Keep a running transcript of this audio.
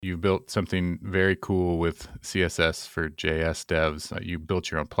you built something very cool with CSS for JS devs. You built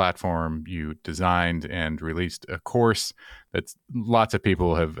your own platform, you designed and released a course that lots of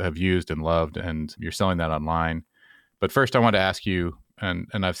people have used and loved, and you're selling that online. But first, I want to ask you, and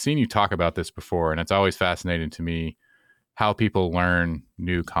I've seen you talk about this before, and it's always fascinating to me how people learn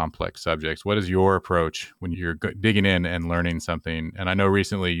new complex subjects. What is your approach when you're digging in and learning something? And I know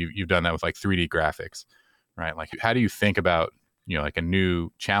recently you've done that with like 3D graphics, right? Like, how do you think about, like a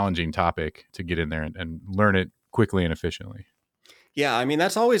new challenging topic to get in there and learn it quickly and efficiently? Yeah, I mean,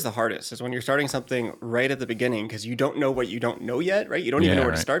 that's always the hardest is when you're starting something right at the beginning because you don't know what you don't know yet, right? You don't even know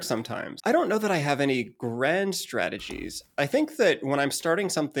where to start sometimes. I don't know that I have any grand strategies. I think that when I'm starting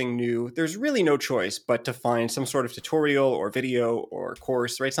something new, there's really no choice but to find some sort of tutorial or video or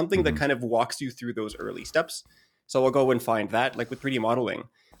course, right? Something that kind of walks you through those early steps. So I'll go and find that, like with 3D modeling.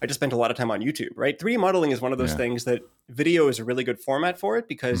 I just spent a lot of time on YouTube, right? 3D modeling is one of those things that video is a really good format for it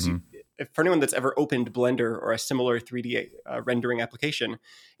because for anyone that's ever opened Blender or a similar 3D rendering application,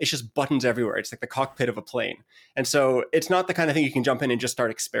 it's just buttons everywhere. It's like the cockpit of a plane. And so it's not the kind of thing you can jump in and just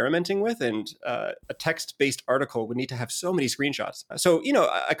start experimenting with. And a text-based article would need to have so many screenshots. So,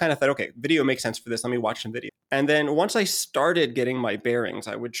 I kind of thought, okay, video makes sense for this. Let me watch some video. And then once I started getting my bearings,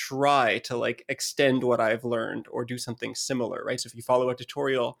 I would try to like extend what I've learned or do something similar, right? So if you follow a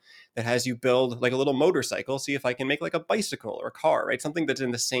tutorial that has you build like a little motorcycle, see if I can make like a bicycle or a car, right? Something that's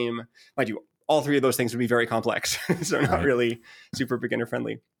in the same, mind you, all three of those things would be very complex. So not really super beginner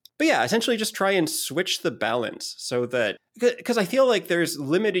friendly. But yeah, essentially just try and switch the balance so that, because I feel like there's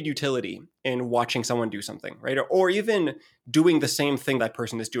limited utility in watching someone do something, right? Or even doing the same thing that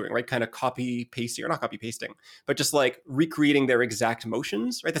person is doing, right? Kind of copy pasting, or not copy pasting, but just like recreating their exact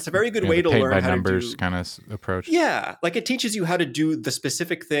motions, right? That's a very good way to learn how numbers to do kind of approach. Yeah, like it teaches you how to do the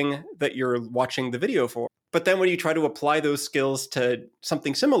specific thing that you're watching the video for. But then when you try to apply those skills to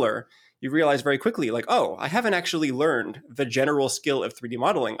something similar, you realize very quickly, like, oh, I haven't actually learned the general skill of 3D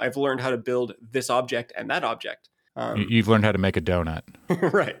modeling. I've learned how to build this object and that object. You've learned how to make a donut.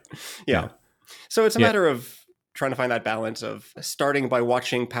 Right. Yeah. So it's a matter of trying to find that balance of starting by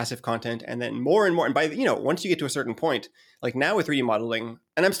watching passive content and then more and more. And by, once you get to a certain point, like now with 3D modeling,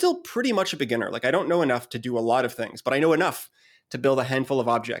 and I'm still pretty much a beginner. Like I don't know enough to do a lot of things, but I know enough to build a handful of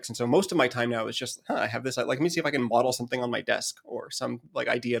objects. And so most of my time now is just, I have this, like, let me see if I can model something on my desk or some like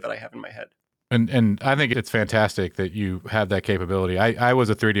idea that I have in my head. And I think it's fantastic that you have that capability. I was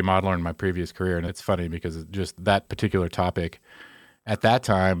a 3D modeler in my previous career, and it's funny because just that particular topic, at that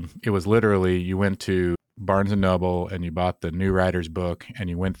time, it was literally you went to Barnes & Noble and you bought the New Writer's book and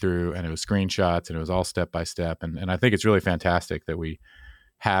you went through and it was screenshots and it was all step by step. And I think it's really fantastic that we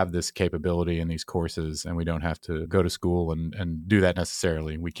have this capability in these courses and we don't have to go to school and do that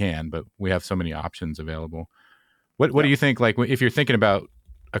necessarily. We can, but we have so many options available. What do you think, like if you're thinking about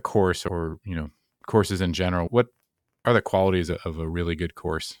a course or, courses in general, what are the qualities of a really good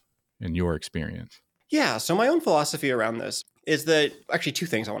course in your experience? Yeah. So my own philosophy around this is that actually two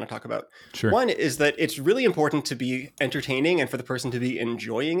things I want to talk about. Sure. One is that it's really important to be entertaining and for the person to be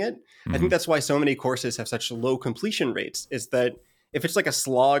enjoying it. I think that's why so many courses have such low completion rates, is that if it's like a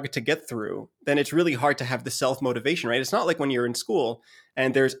slog to get through, then it's really hard to have the self-motivation, right? It's not like when you're in school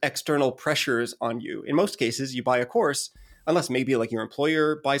and there's external pressures on you. In most cases, you buy a course, unless maybe like your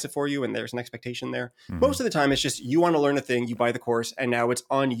employer buys it for you and there's an expectation there. Most of the time, it's just you want to learn a thing, you buy the course, and now it's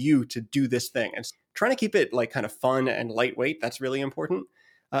on you to do this thing. And trying to keep it like kind of fun and lightweight, that's really important.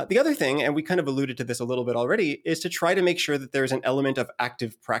 The other thing, and we kind of alluded to this a little bit already, is to try to make sure that there's an element of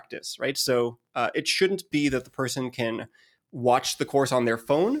active practice, right? So it shouldn't be that the person can watch the course on their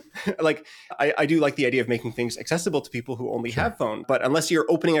phone. Like I do like the idea of making things accessible to people who only have phone, but unless you're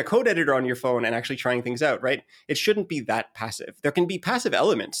opening a code editor on your phone and actually trying things out, right? It shouldn't be that passive. There can be passive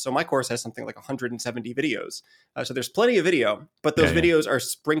elements. So my course has something like 170 videos. So there's plenty of video, but those videos are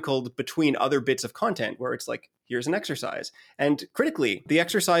sprinkled between other bits of content where it's like, here's an exercise. And critically, the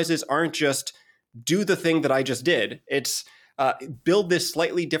exercises aren't just do the thing that I just did. It's build this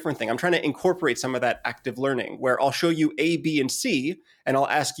slightly different thing. I'm trying to incorporate some of that active learning where I'll show you A, B, and C, and I'll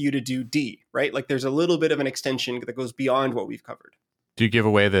ask you to do D, right? Like there's a little bit of an extension that goes beyond what we've covered. Do you give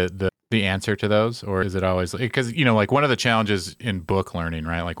away the answer to those? Or is it always, because, like one of the challenges in book learning,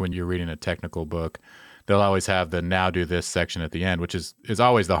 right? Like when you're reading a technical book, they'll always have the now do this section at the end, which is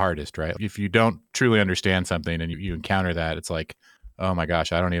always the hardest, right? If you don't truly understand something and you encounter that, it's like, oh my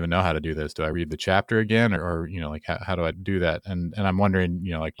gosh, I don't even know how to do this. Do I read the chapter again? Or like, how do I do that? And I'm wondering,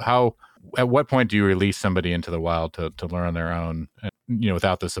 like at what point do you release somebody into the wild to learn on their own,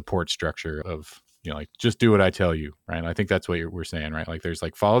 without the support structure of, like, just do what I tell you, right? I think that's what we're saying, right? Like there's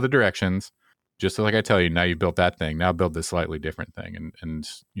like, follow the directions, just like I tell you, now you built that thing, now build this slightly different thing. And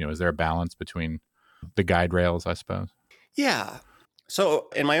is there a balance between the guide rails, I suppose? Yeah. So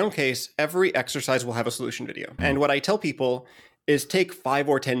in my own case, every exercise will have a solution video. And what I tell people is take 5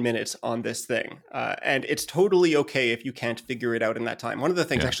 or 10 minutes on this thing. And it's totally okay if you can't figure it out in that time. One of the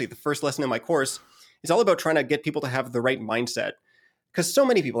things, actually, the first lesson in my course is all about trying to get people to have the right mindset. Because so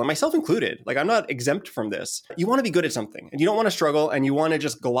many people, and myself included, like I'm not exempt from this. You want to be good at something and you don't want to struggle and you want to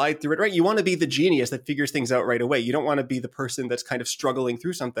just glide through it, right? You want to be the genius that figures things out right away. You don't want to be the person that's kind of struggling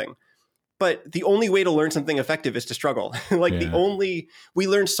through something. But the only way to learn something effective is to struggle. We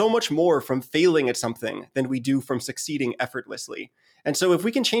learn so much more from failing at something than we do from succeeding effortlessly. And so if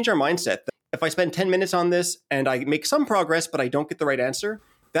we can change our mindset, if I spend 10 minutes on this and I make some progress, but I don't get the right answer,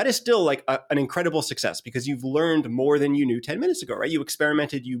 that is still like an incredible success because you've learned more than you knew 10 minutes ago, right? You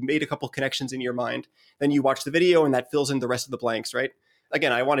experimented, you made a couple connections in your mind, then you watch the video and that fills in the rest of the blanks, right?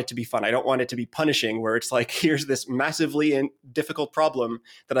 Again, I want it to be fun. I don't want it to be punishing where it's like, here's this massively difficult problem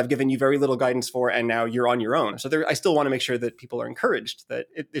that I've given you very little guidance for, and now you're on your own. So I still want to make sure that people are encouraged, that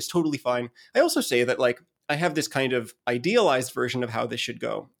it's totally fine. I also say that like, I have this kind of idealized version of how this should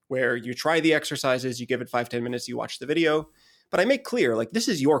go, where you try the exercises, you give it 5-10 minutes, you watch the video. But I make clear, like, this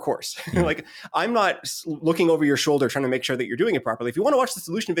is your course. Like, I'm not looking over your shoulder trying to make sure that you're doing it properly. If you want to watch the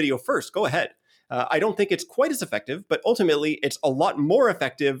solution video first, go ahead. I don't think it's quite as effective, but ultimately it's a lot more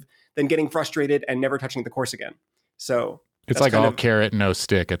effective than getting frustrated and never touching the course again. So it's like all carrot, no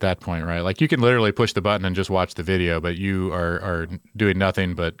stick at that point, right? Like you can literally push the button and just watch the video, but you are doing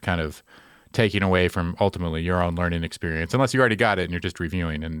nothing but kind of taking away from ultimately your own learning experience, unless you already got it and you're just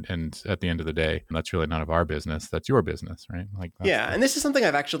reviewing. And at the end of the day, that's really none of our business. That's your business, right? And this is something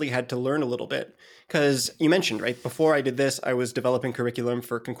I've actually had to learn a little bit because you mentioned, right, before I did this, I was developing curriculum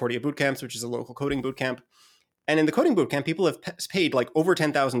for Concordia Boot Camps, which is a local coding boot camp. And in the coding boot camp, people have paid like over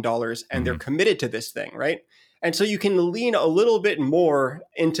 $10,000 and they're committed to this thing, right? And so you can lean a little bit more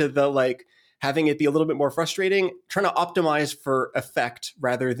into the like, having it be a little bit more frustrating, trying to optimize for effect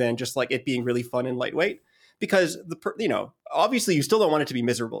rather than just like it being really fun and lightweight. Because obviously you still don't want it to be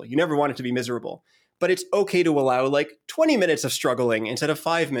miserable. You never want it to be miserable, but it's okay to allow like 20 minutes of struggling instead of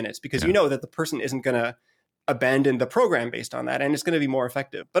 5 minutes because you know that the person isn't going to abandon the program based on that and it's going to be more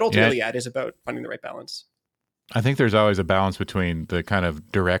effective. But ultimately, it is about finding the right balance. I think there's always a balance between the kind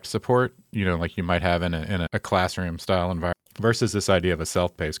of direct support, like you might have in a classroom style environment versus this idea of a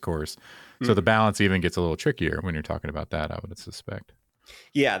self-paced course. So the balance even gets a little trickier when you're talking about that, I would suspect.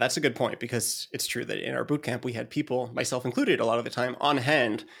 Yeah, that's a good point because it's true that in our bootcamp, we had people, myself included, a lot of the time on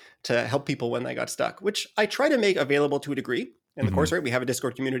hand to help people when they got stuck, which I try to make available to a degree. In the course, right, we have a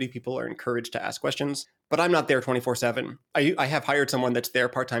Discord community. People are encouraged to ask questions, but I'm not there 24/7. I have hired someone that's there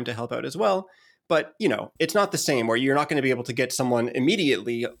part-time to help out as well. But, it's not the same where you're not going to be able to get someone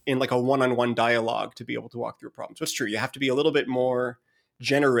immediately in like a one-on-one dialogue to be able to walk through problems. So it's true. You have to be a little bit more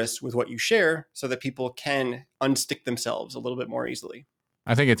generous with what you share so that people can unstick themselves a little bit more easily.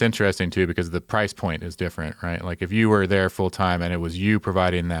 I think it's interesting too because the price point is different, right? Like if you were there full time and it was you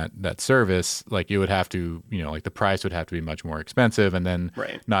providing that service, like it would have to, like the price would have to be much more expensive and then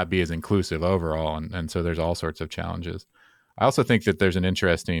not be as inclusive overall. And so there's all sorts of challenges. I also think that there's an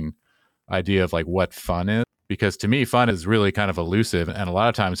interesting idea of like what fun is, because to me, fun is really kind of elusive. And a lot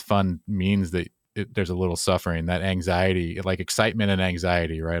of times fun means that there's a little suffering, that anxiety, like excitement and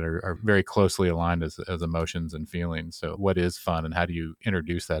anxiety, right, are very closely aligned as emotions and feelings. So what is fun and how do you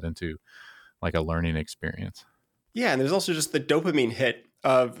introduce that into like a learning experience? Yeah. And there's also just the dopamine hit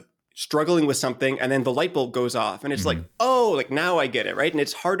of struggling with something and then the light bulb goes off and it's like, oh, like now I get it, right? And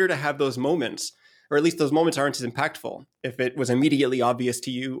it's harder to have those moments, or at least those moments aren't as impactful if it was immediately obvious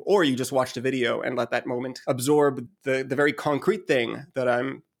to you, or you just watched a video and let that moment absorb the very concrete thing that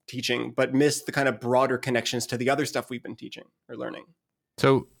I'm teaching, but miss the kind of broader connections to the other stuff we've been teaching or learning.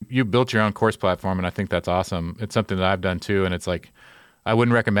 So you built your own course platform, and I think that's awesome. It's something that I've done too, and it's like, I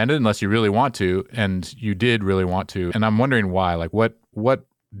wouldn't recommend it unless you really want to, and you did really want to. And I'm wondering why, like what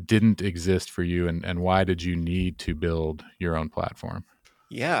didn't exist for you and why did you need to build your own platform?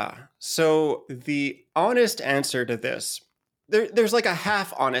 Yeah. So the honest answer to this, there's like a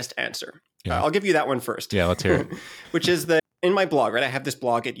half honest answer. Yeah. I'll give you that one first. Yeah, let's hear it. Which is that in my blog, right, I have this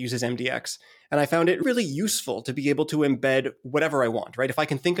blog, it uses MDX, and I found it really useful to be able to embed whatever I want, right? If I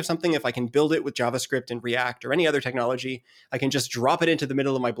can think of something, if I can build it with JavaScript and React or any other technology, I can just drop it into the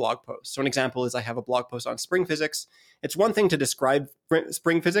middle of my blog post. So an example is I have a blog post on spring physics. It's one thing to describe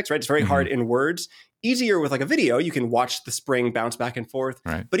spring physics, right? It's very hard in words. Easier with like a video, you can watch the spring bounce back and forth.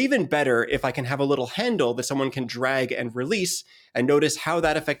 Right. But even better if I can have a little handle that someone can drag and release and notice how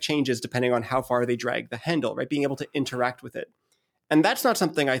that effect changes depending on how far they drag the handle, right? Being able to interact with it. And that's not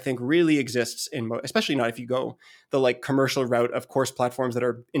something I think really exists especially not if you go the like commercial route of course platforms that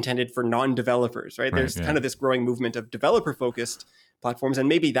are intended for non-developers, right? There's kind of this growing movement of developer-focused platforms, and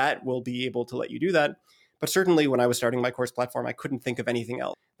maybe that will be able to let you do that. But certainly when I was starting my course platform, I couldn't think of anything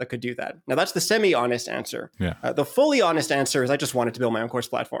else that could do that. Now, that's the semi-honest answer. Yeah. The fully honest answer is I just wanted to build my own course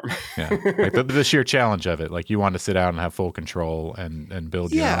platform. Yeah. Like the sheer challenge of it. Like you want to sit down and have full control and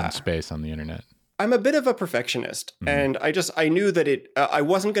build your own space on the internet. I'm a bit of a perfectionist, and I knew that I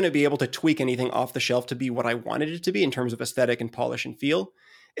wasn't going to be able to tweak anything off the shelf to be what I wanted it to be in terms of aesthetic and polish and feel.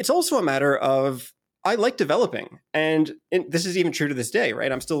 It's also a matter of I like developing, and this is even true to this day,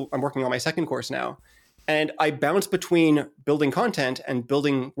 right? I'm working on my second course now. And I bounce between building content and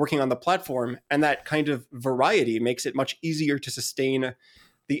working on the platform. And that kind of variety makes it much easier to sustain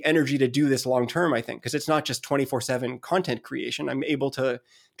the energy to do this long term, I think, because it's not just 24/7 content creation. I'm able to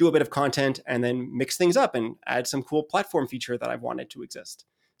do a bit of content and then mix things up and add some cool platform feature that I've wanted to exist.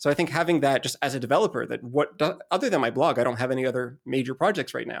 So I think having that just as a developer, other than my blog, I don't have any other major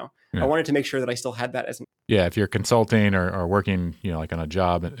projects right now. Yeah. I wanted to make sure that I still had that as if you're consulting or working, like on a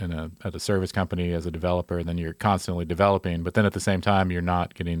job at a service company as a developer, then you're constantly developing, but then at the same time, you're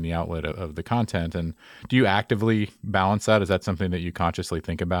not getting the outlet of the content. And do you actively balance that? Is that something that you consciously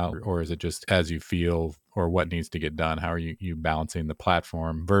think about, or is it just as you feel or what needs to get done? How are you balancing the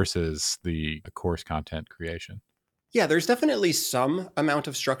platform versus the course content creation? Yeah, there's definitely some amount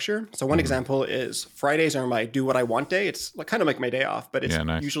of structure. So one example is Fridays are my do what I want day. It's kind of like my day off, but it's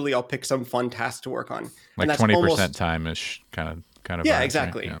usually I'll pick some fun task to work on. Like 20% time-ish kind of. Yeah,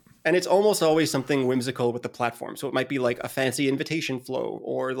 exactly. Right? Yeah. And it's almost always something whimsical with the platform. So it might be like a fancy invitation flow,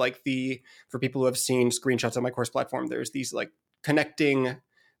 or like for people who have seen screenshots of my course platform, there's these like connecting,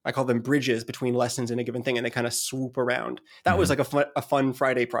 I call them bridges between lessons in a given thing, and they kind of swoop around. That was like a fun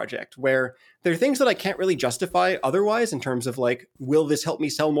Friday project where there are things that I can't really justify otherwise in terms of like, will this help me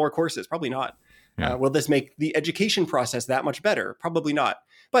sell more courses? Probably not. Yeah. Will this make the education process that much better? Probably not.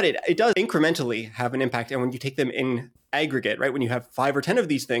 But it does incrementally have an impact. And when you take them in aggregate, right, when you have 5 or 10 of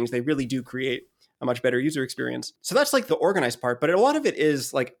these things, they really do create a much better user experience. So that's like the organized part. But a lot of it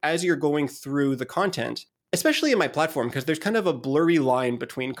is like as you're going through the content, especially in my platform, because there's kind of a blurry line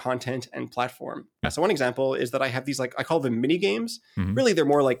between content and platform. So one example is that I have these, like, I call them mini games. Really, they're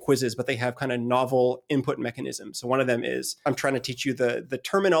more like quizzes, but they have kind of novel input mechanisms. So one of them is I'm trying to teach you the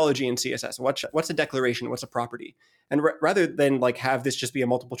terminology in CSS. What's a declaration? What's a property? And rather than like have this just be a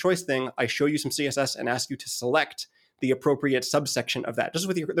multiple choice thing, I show you some CSS and ask you to select the appropriate subsection of that, just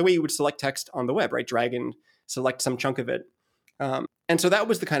with the way you would select text on the web, right? Drag and select some chunk of it. And so that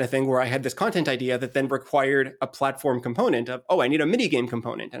was the kind of thing where I had this content idea that then required a platform component of, I need a mini game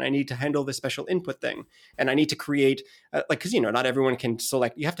component, and I need to handle this special input thing. And I need to create, because, not everyone can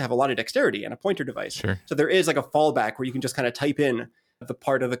select, you have to have a lot of dexterity and a pointer device. Sure. So there is like a fallback where you can just kind of type in the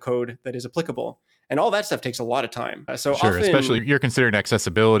part of the code that is applicable. And all that stuff takes a lot of time. So sure, often, especially you're considering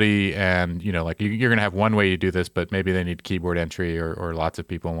accessibility and, like you're going to have one way to do this, but maybe they need keyboard entry or lots of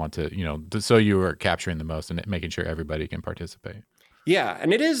people want to, so you are capturing the most and making sure everybody can participate. Yeah,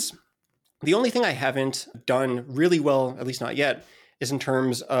 and it is the only thing I haven't done really well, at least not yet, is in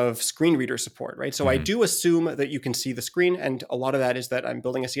terms of screen reader support, right? So I do assume that you can see the screen, and a lot of that is that I'm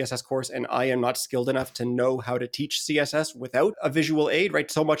building a CSS course and I am not skilled enough to know how to teach CSS without a visual aid,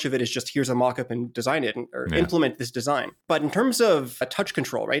 right? So much of it is just here's a mockup and design it or implement this design. But in terms of touch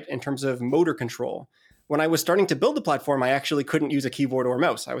control, right? In terms of motor control, when I was starting to build the platform, I actually couldn't use a keyboard or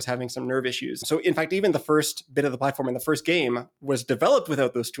mouse. I was having some nerve issues. So in fact, even the first bit of the platform in the first game was developed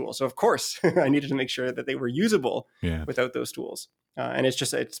without those tools. So of course, I needed to make sure that they were usable without those tools. And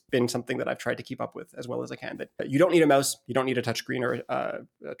it's been something that I've tried to keep up with as well as I can. That you don't need a mouse, you don't need a touchscreen or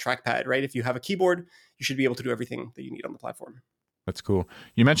a trackpad, right? If you have a keyboard, you should be able to do everything that you need on the platform. That's cool.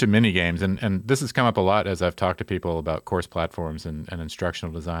 You mentioned mini games, and this has come up a lot as I've talked to people about course platforms and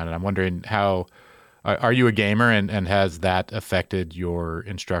instructional design. And I'm wondering how... Are you a gamer, and has that affected your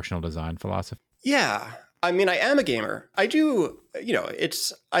instructional design philosophy? Yeah. I mean, I am a gamer. I do,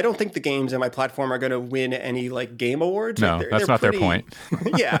 I don't think the games in my platform are going to win any like game awards. No, that's not their point.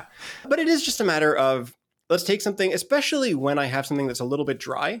 Yeah. But it is just a matter of, let's take something, especially when I have something that's a little bit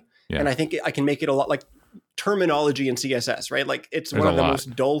dry. Yeah. And I think I can make it a lot like terminology in CSS, right? Like it's one of the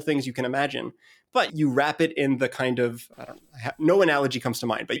most dull things you can imagine. But you wrap it in the kind of, no analogy comes to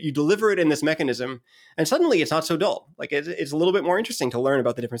mind, but you deliver it in this mechanism, and suddenly it's not so dull. Like it's a little bit more interesting to learn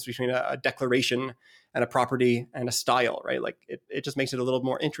about the difference between a declaration and a property and a style, right? Like it just makes it a little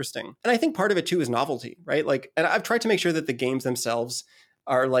more interesting. And I think part of it too is novelty, right? Like, and I've tried to make sure that the games themselves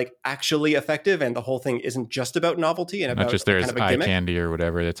are like actually effective, and the whole thing isn't just about novelty and about not just there's kind of eye candy or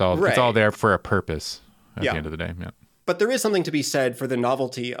whatever. It's all there for a purpose at the end of the day. Yeah. But there is something to be said for the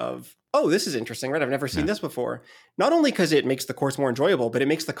novelty of, oh, this is interesting, right? I've never seen Yeah. this before. Not only because it makes the course more enjoyable, but it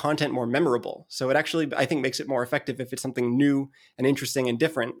makes the content more memorable. So it actually, I think, makes it more effective if it's something new and interesting and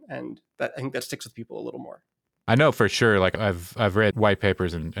different. And that, I think that sticks with people a little more. I know for sure, like I've read white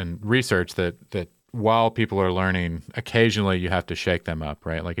papers and research that while people are learning, occasionally you have to shake them up,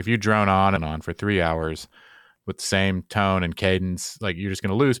 right? Like if you drone on and on for 3 hours with the same tone and cadence, like you're just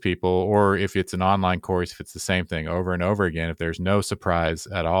going to lose people. Or if it's an online course, if it's the same thing over and over again, if there's no surprise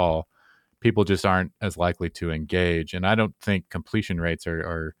at all, people just aren't as likely to engage. And I don't think completion rates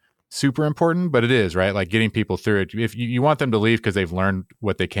are super important, but it is, right? Like getting people through it. If you want them to leave because they've learned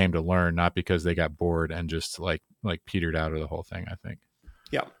what they came to learn, not because they got bored and just like petered out of the whole thing, I think.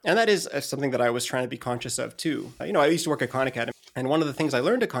 Yeah. And that is something that I was trying to be conscious of too. You know, I used to work at Khan Academy. And one of the things I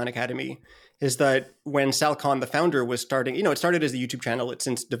learned at Khan Academy is that when Sal Khan, the founder, was starting, you know, it started as a YouTube channel. It's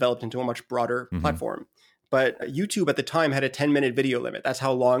since developed into a much broader platform. But YouTube at the time had a 10-minute video limit. That's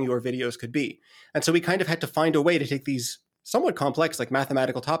how long your videos could be. And so we kind of had to find a way to take these somewhat complex, like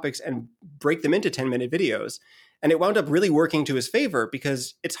mathematical topics, and break them into 10-minute videos. And it wound up really working to his favor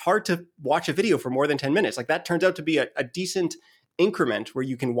because it's hard to watch a video for more than 10 minutes. Like that turns out to be a decent increment where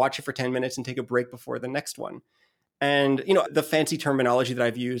you can watch it for 10 minutes and take a break before the next one. And, you know, the fancy terminology that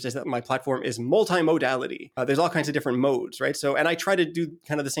I've used is that my platform is multimodality. There's all kinds of different modes, right? So, and I try to do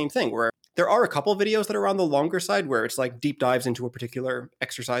kind of the same thing where there are a couple videos that are on the longer side where it's like deep dives into a particular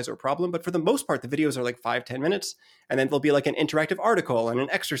exercise or problem. But for the most part, the videos are like 5-10 minutes. And then there'll be like an interactive article and an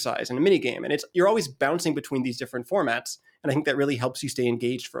exercise and a mini game. And you're always bouncing between these different formats. And I think that really helps you stay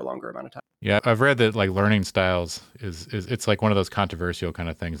engaged for a longer amount of time. Yeah, I've read that like learning styles is it's like one of those controversial kind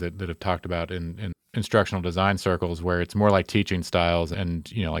of things that have talked about in instructional design circles where it's more like teaching styles.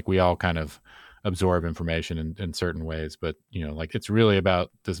 And, you know, like we all kind of absorb information in certain ways, but, you know, like it's really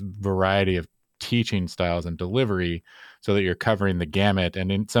about this variety of teaching styles and delivery so that you're covering the gamut.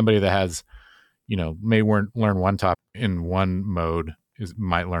 And in somebody that has, you know, may learn one topic in one mode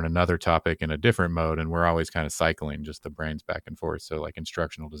might learn another topic in a different mode. And we're always kind of cycling just the brains back and forth. So like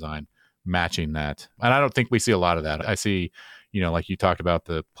instructional design matching that. And I don't think we see a lot of that. I see, you know, like you talked about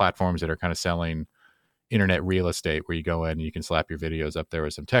the platforms that are kind of selling internet real estate where you go in and you can slap your videos up there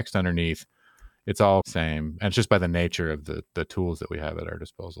with some text underneath. It's all the same. And it's just by the nature of the tools that we have at our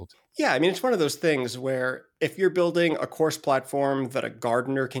disposal. Yeah, I mean, it's one of those things where if you're building a course platform that a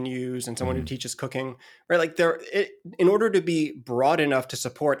gardener can use and someone who teaches cooking, right? Like in order to be broad enough to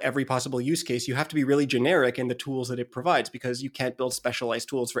support every possible use case, you have to be really generic in the tools that it provides because you can't build specialized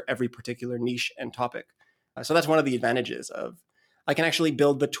tools for every particular niche and topic. So that's one of the advantages of I can actually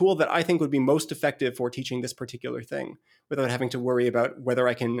build the tool that I think would be most effective for teaching this particular thing without having to worry about whether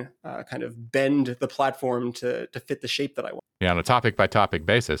I can kind of bend the platform to fit the shape that I want. Yeah, on a topic by topic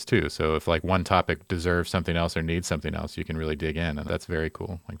basis too. So if like one topic deserves something else or needs something else, you can really dig in, and that's very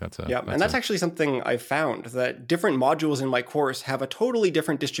cool. Like that's actually something I found that different modules in my course have a totally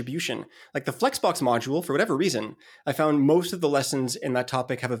different distribution. Like the Flexbox module, for whatever reason, I found most of the lessons in that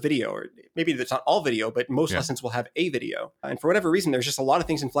topic have a video, or maybe it's not all video, but most lessons will have a video. And for whatever reason, there's just a lot of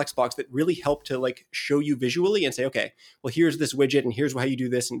things in Flexbox that really help to like show you visually and say, okay, well, here's this widget and here's how you do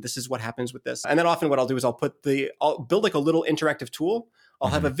this and this is what happens with this. And then often what I'll do is I'll build like a little interactive tool. I'll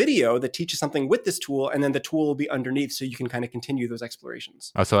have a video that teaches something with this tool, and then the tool will be underneath so you can kind of continue those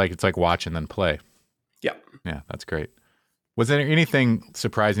explorations. Oh, so like it's like watch and then play. Yeah. Yeah, that's great. Was there anything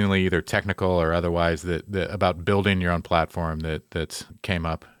surprisingly either technical or otherwise that about building your own platform that came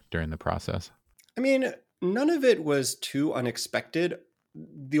up during the process? I mean, none of it was too unexpected.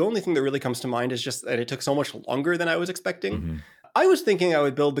 The only thing that really comes to mind is just that it took so much longer than I was expecting. I was thinking I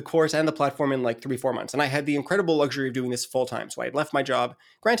would build the course and the platform in like 3-4 months. And I had the incredible luxury of doing this full time. So I had left my job.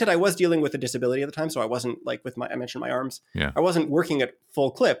 Granted, I was dealing with a disability at the time. So I wasn't like I mentioned my arms. Yeah. I wasn't working at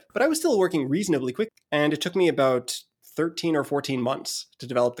full clip, but I was still working reasonably quick. And it took me about 13 or 14 months to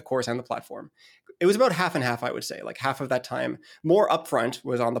develop the course and the platform. It was about half and half, I would say. Like half of that time, more upfront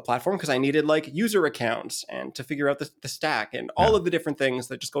was on the platform because I needed like user accounts and to figure out the stack and all of the different things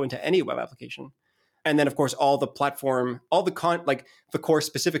that just go into any web application. And then, of course, all the platform, all the like the course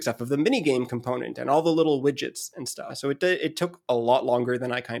specific stuff of the mini game component and all the little widgets and stuff. So it took a lot longer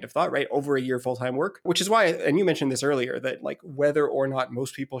than I kind of thought, right? Over a year full-time work, which is why, and you mentioned this earlier, that like whether or not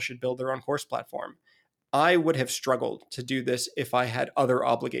most people should build their own course platform, I would have struggled to do this if I had other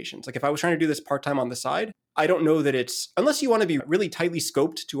obligations. Like if I was trying to do this part-time on the side, I don't know that unless you want to be really tightly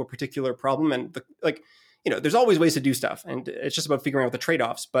scoped to a particular problem and there's always ways to do stuff and it's just about figuring out the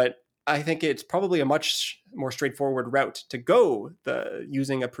trade-offs. But I think it's probably a much more straightforward route to go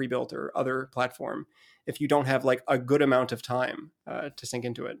using a pre-built or other platform if you don't have like a good amount of time to sink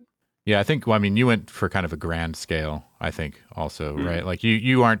into it. Yeah, I think, well, I mean, you went for kind of a grand scale, I think, also, Mm. right? Like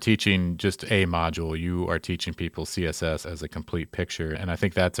you aren't teaching just a module, you are teaching people CSS as a complete picture. And I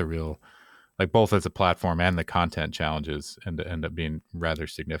think that's a real, like both as a platform and the content challenges end up being rather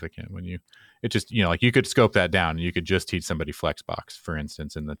significant when you, it just, like you could scope that down and you could just teach somebody Flexbox, for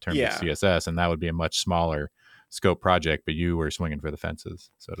instance, in the terms of Yeah. CSS, and that would be a much smaller scope project, but you were swinging for the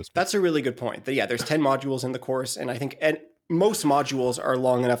fences, so to speak. That's a really good point. Yeah, there's 10 modules in the course, and I think most modules are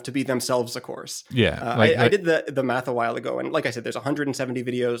long enough to be themselves a course. Yeah. I did the math a while ago, and like I said, there's 170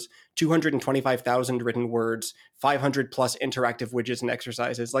 videos, 225,000 written words, 500 plus interactive widgets and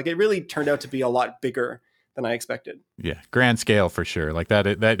exercises. Like it really turned out to be a lot bigger than I expected. Yeah, grand scale for sure. Like that,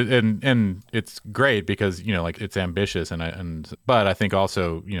 and it's great because like it's ambitious, but I think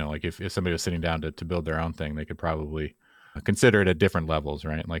also like if somebody was sitting down to build their own thing, they could probably consider it at different levels,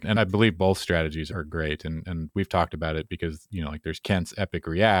 right? Like, and I believe both strategies are great, and we've talked about it because like there's Kent's Epic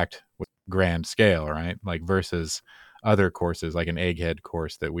React with grand scale, right? Like versus other courses like an egghead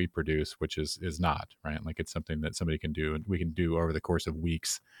course that we produce, which is not, right? Like it's something that somebody can do and we can do over the course of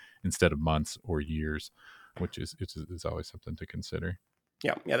weeks instead of months or years, which is always something to consider.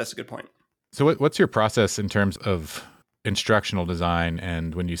 Yeah, that's a good point. So what's your process in terms of instructional design,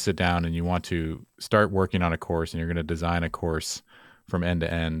 and when you sit down and you want to start working on a course and you're going to design a course from end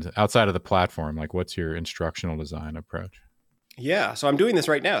to end outside of the platform, like what's your instructional design approach? Yeah, so I'm doing this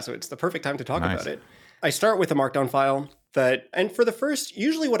right now, so it's the perfect time to talk Nice. about it. I start with a markdown file and for the first,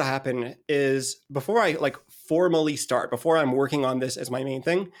 usually what happen is before I like formally start, before I'm working on this as my main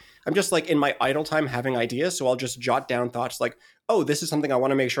thing, I'm just like in my idle time having ideas. So I'll just jot down thoughts like, oh, this is something I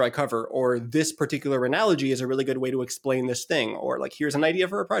want to make sure I cover, or this particular analogy is a really good way to explain this thing, or like, here's an idea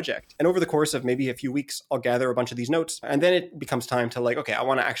for a project. And over the course of maybe a few weeks, I'll gather a bunch of these notes. And then it becomes time to like, okay, I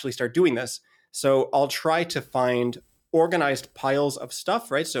want to actually start doing this. So I'll try to find organized piles of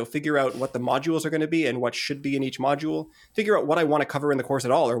stuff, right? So figure out what the modules are going to be and what should be in each module, figure out what I want to cover in the course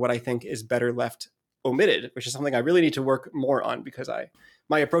at all, or what I think is better left omitted, which is something I really need to work more on because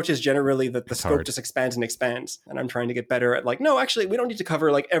my approach is generally that the scope just expands and expands. And I'm trying to get better at like, no, actually, we don't need to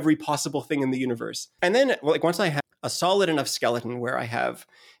cover like every possible thing in the universe. And then like once I have a solid enough skeleton where I have,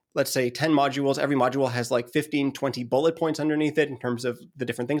 let's say 10 modules, every module has like 15, 20 bullet points underneath it in terms of the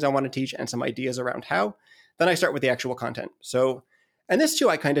different things I want to teach and some ideas around how, then I start with the actual content. So, and this too,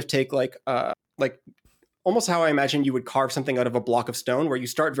 I kind of take like almost how I imagine you would carve something out of a block of stone, where you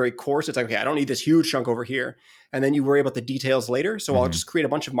start very coarse. It's like, okay, I don't need this huge chunk over here. And then you worry about the details later. So I'll just create a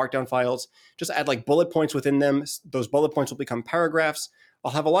bunch of markdown files, just add like bullet points within them. Those bullet points will become paragraphs.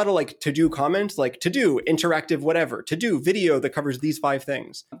 I'll have a lot of like to-do comments, like to-do, interactive, whatever, to-do, video that covers these 5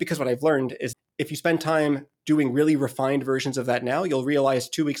 things. Because what I've learned is if you spend time doing really refined versions of that now, you'll realize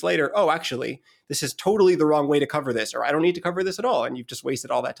 2 weeks later, oh, actually, this is totally the wrong way to cover this, or I don't need to cover this at all. And you've just wasted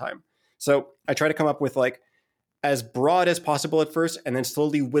all that time. So I try to come up with like as broad as possible at first, and then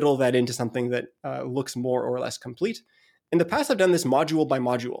slowly whittle that into something that looks more or less complete. In the past, I've done this module by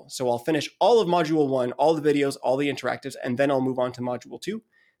module. So I'll finish all of module 1, all the videos, all the interactives, and then I'll move on to module 2.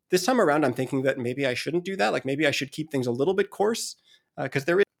 This time around, I'm thinking that maybe I shouldn't do that. Like maybe I should keep things a little bit coarse, because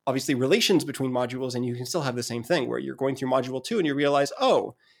there is obviously relations between modules, and you can still have the same thing where you're going through module 2 and you realize,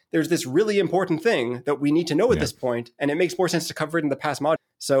 oh, there's this really important thing that we need to know at this point, and it makes more sense to cover it in the past module.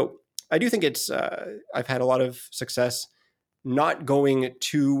 So I do think it's, I've had a lot of success not going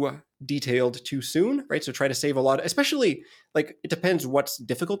too detailed too soon, right? So try to save a lot, especially like it depends what's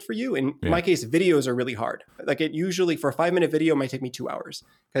difficult for you. In my case, videos are really hard. Like it usually for a 5-minute video might take me 2 hours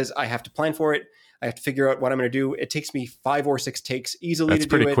because I have to plan for it. I have to figure out what I'm going to do. It takes me 5 or 6 takes easily to do it. That's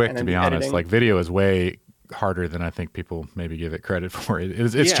pretty quick, to be honest. Like video is way harder than I think people maybe give it credit for.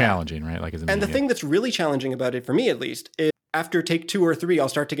 It's challenging, right? Like, and the thing that's really challenging about it for me, at least, is after take 2 or 3, I'll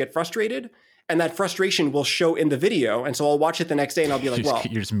start to get frustrated. And that frustration will show in the video. And so I'll watch it the next day and I'll be like, well,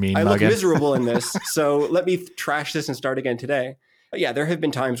 you're just mean I look miserable in this. So let me trash this and start again today. But yeah, there have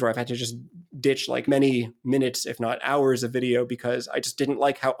been times where I've had to just ditch like many minutes, if not hours of video because I just didn't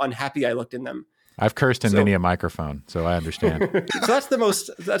like how unhappy I looked in them. I've cursed in many a microphone, so I understand.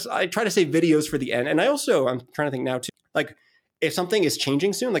 So I try to save videos for the end. And I'm trying to think now too, like, if something is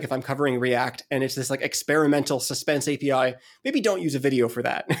changing soon, like if I'm covering React and it's this like experimental suspense API, maybe don't use a video for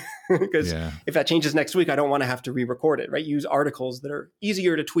that. Because if that changes next week, I don't want to have to re-record it, right? Use articles that are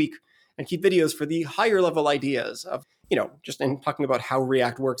easier to tweak and keep videos for the higher level ideas of, just in talking about how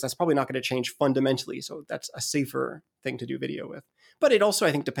React works, that's probably not going to change fundamentally. So that's a safer thing to do video with. But it also,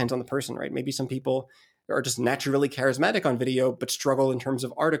 I think, depends on the person, right? Maybe some people are just naturally charismatic on video, but struggle in terms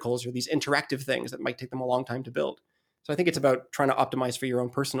of articles or these interactive things that might take them a long time to build. So I think it's about trying to optimize for your own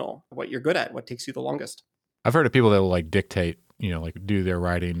personal, what you're good at, what takes you the longest. I've heard of people that will like dictate, like do their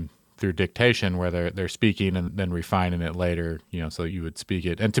writing through dictation where they're speaking and then refining it later, so you would speak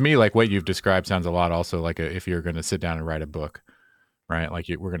it. And to me, like what you've described sounds a lot also like if you're going to sit down and write a book, right? Like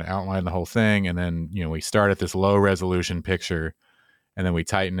we're going to outline the whole thing. And then, we start at this low resolution picture and then we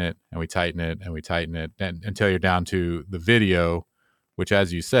tighten it and we tighten it and we tighten it until you're down to the video, which,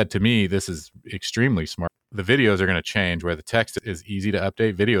 as you said, to me, this is extremely smart. The videos are going to change where the text is easy to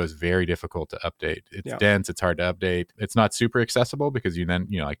update. Video is very difficult to update. It's dense. It's hard to update. It's not super accessible because you then,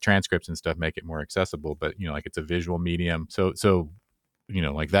 like transcripts and stuff make it more accessible, but, like it's a visual medium. So,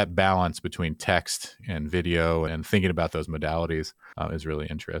 like that balance between text and video and thinking about those modalities is really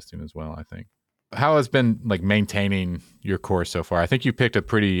interesting as well, I think. How has been like maintaining your course so far? I think you picked a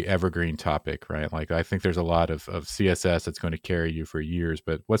pretty evergreen topic, right? Like I think there's a lot of CSS that's going to carry you for years,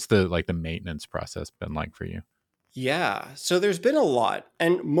 but what's the maintenance process been like for you? Yeah, so there's been a lot,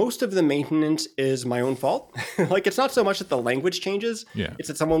 and most of the maintenance is my own fault. Like it's not so much that the language changes. Yeah. It's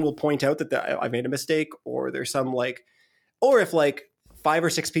that someone will point out that I made a mistake, or there's some or if 5 or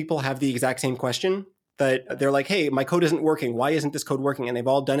 6 people have the exact same question, that they're like, hey, my code isn't working. Why isn't this code working? And they've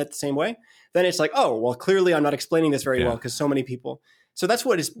all done it the same way. Then it's like, oh, well, clearly I'm not explaining this very well because so many people. So that's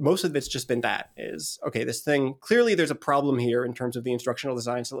what is, most of it's just been that is, okay, this thing, clearly there's a problem here in terms of the instructional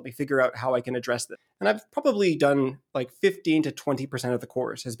design. So let me figure out how I can address this. And I've probably done 15 to 20% of the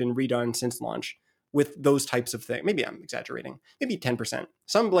course has been redone since launch with those types of things. Maybe I'm exaggerating, maybe 10%.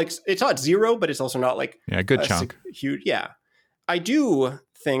 Some it's not 0, but it's also not good chunk. Huge. Yeah. I do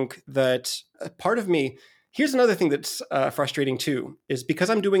think that part of me, here's another thing that's frustrating too, is because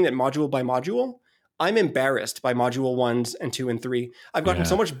I'm doing it module by module, I'm embarrassed by module 1s and 2 and 3. I've gotten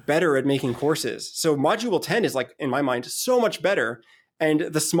so much better at making courses. So module 10 is in my mind, so much better. And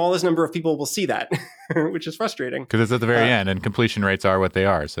the smallest number of people will see that, which is frustrating. Because it's at the very end and completion rates are what they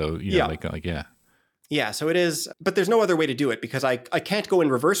are. So, yeah. Yeah, so it is, but there's no other way to do it because I can't go in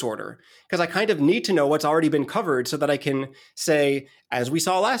reverse order because I kind of need to know what's already been covered so that I can say, as we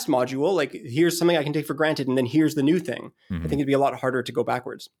saw last module, here's something I can take for granted and then here's the new thing. I think it'd be a lot harder to go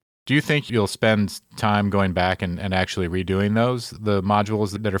backwards. Do you think you'll spend time going back and actually redoing the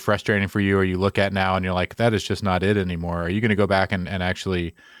modules that are frustrating for you or you look at now and you're like, that is just not it anymore? Are you going to go back and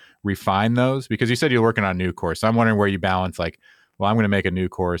actually refine those? Because you said you're working on a new course. So I'm wondering where you balance well, I'm going to make a new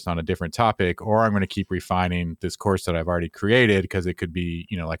course on a different topic, or I'm going to keep refining this course that I've already created because it could be,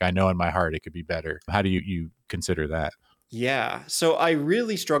 I know in my heart it could be better. How do you consider that? Yeah, so I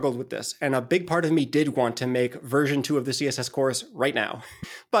really struggled with this, and a big part of me did want to make version 2 of the CSS course right now.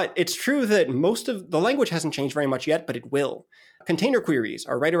 But it's true that most of the language hasn't changed very much yet, but it will. Container queries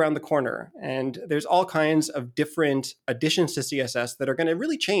are right around the corner, and there's all kinds of different additions to CSS that are going to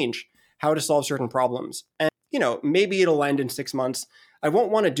really change how to solve certain problems. And maybe it'll land in 6 months. I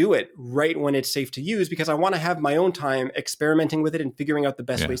won't want to do it right when it's safe to use because I want to have my own time experimenting with it and figuring out the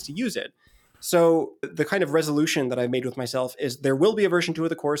best ways to use it. So the kind of resolution that I've made with myself is there will be a version 2 of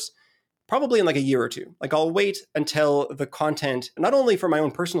the course probably in a year or two. I'll wait until the content, not only for my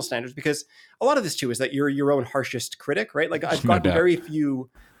own personal standards, because a lot of this too is that you're your own harshest critic, right? I've gotten very few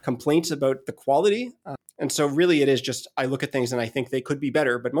complaints about the quality. And so really it is just, I look at things and I think they could be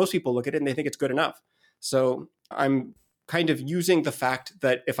better, but most people look at it and they think it's good enough. So I'm kind of using the fact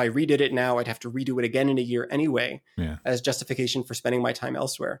that if I redid it now, I'd have to redo it again in a year anyway as justification for spending my time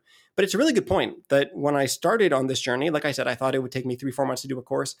elsewhere. But it's a really good point that when I started on this journey, like I said, I thought it would take me 3-4 months to do a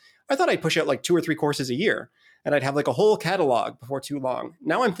course. I thought I'd push out 2 or 3 courses a year and I'd have a whole catalog before too long.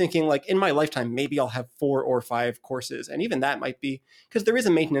 Now I'm thinking in my lifetime, maybe I'll have 4 or 5 courses. And even that might be because there is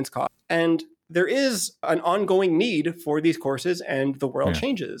a maintenance cost and there is an ongoing need for these courses and the world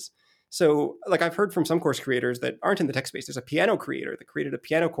changes. So I've heard from some course creators that aren't in the tech space. There's a piano creator that created a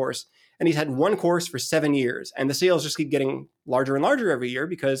piano course and he's had one course for 7 years and the sales just keep getting larger and larger every year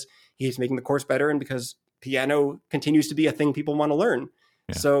because he's making the course better and because piano continues to be a thing people want to learn.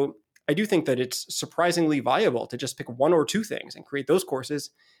 Yeah. So I do think that it's surprisingly viable to just pick 1 or 2 things and create those courses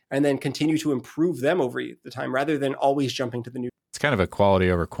and then continue to improve them over the time rather than always jumping to the new. It's kind of a quality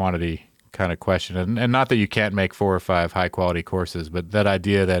over quantity kind of question. And not that you can't make 4 or 5 high quality courses, but that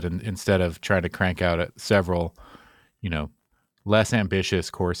idea that instead of trying to crank out several, less ambitious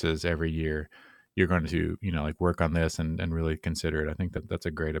courses every year, you're going to, work on this and really consider it. I think that's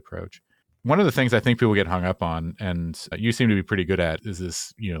a great approach. One of the things I think people get hung up on, and you seem to be pretty good at, is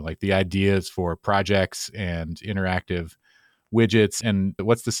this, the ideas for projects and interactive widgets. And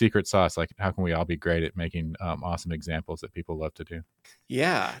what's the secret sauce? How can we all be great at making awesome examples that people love to do?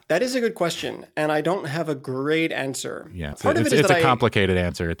 Yeah, that is a good question. And I don't have a great answer. Yeah, it's a complicated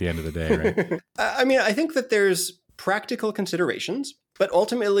answer at the end of the day, right? I mean, I think that there's practical considerations, but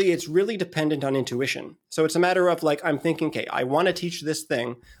ultimately it's really dependent on intuition. So it's a matter of like, I'm thinking, okay, I want to teach this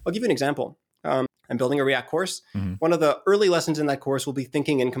thing. I'll give you an example. I'm building a React course. Mm-hmm. One of the early lessons in that course will be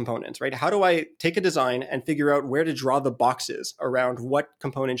thinking in components, right? How do I take a design and figure out where to draw the boxes around what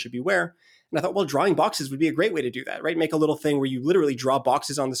component should be where? And I thought, well, drawing boxes would be a great way to do that, right? Make a little thing where you literally draw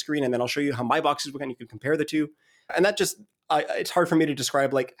boxes on the screen, and then I'll show you how my boxes work, and you can compare the two. And that just, it's hard for me to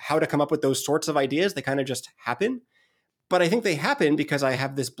describe like how to come up with those sorts of ideas. They kind of just happen. But I think they happen because I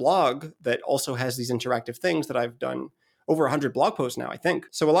have this blog that also has these interactive things that I've done over 100 blog posts now, I think.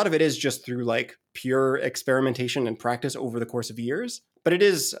 So a lot of it is just through like pure experimentation and practice over the course of years. But it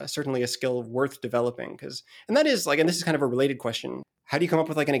is certainly a skill worth developing and that is like, and this is kind of a related question. How do you come up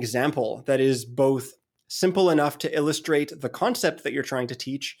with like an example that is both simple enough to illustrate the concept that you're trying to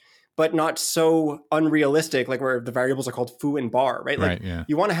teach, but not so unrealistic, like where the variables are called foo and bar, right? Like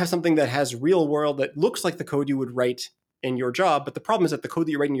You want to have something that has real world, that looks like the code you would write in your job. But the problem is that the code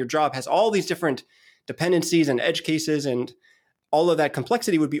that you write in your job has all these different dependencies and edge cases, and all of that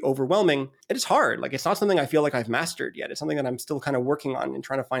complexity would be overwhelming. It is hard. Like, it's not something I feel like I've mastered yet. It's something that I'm still kind of working on and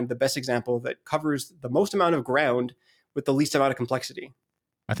trying to find the best example that covers the most amount of ground with the least amount of complexity.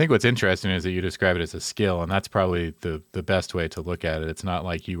 I think what's interesting is that you describe it as a skill, and that's probably the best way to look at it. It's not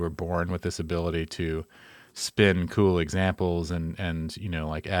like you were born with this ability to spin cool examples and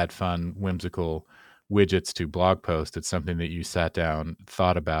like add fun, whimsical widgets to blog posts. It's something that you sat down,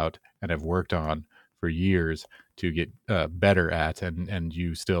 thought about, and have worked on for years to get better at, and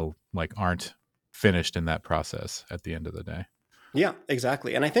you still like aren't finished in that process at the end of the day. Yeah,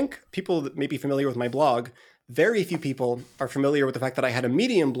 exactly. And I think people that may be familiar with my blog, very few people are familiar with the fact that I had a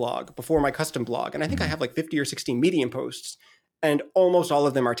Medium blog before my custom blog. And I think I have like 50 or 60 Medium posts, and almost all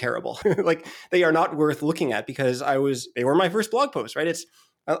of them are terrible. Like, they are not worth looking at because they were my first blog post, right?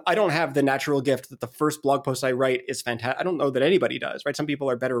 I don't have the natural gift that the first blog post I write is fantastic. I don't know that anybody does, right? Some people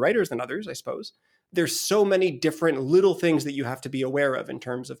are better writers than others, I suppose. There's so many different little things that you have to be aware of in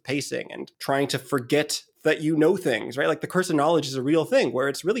terms of pacing and trying to forget that you know things, right? Like, the curse of knowledge is a real thing where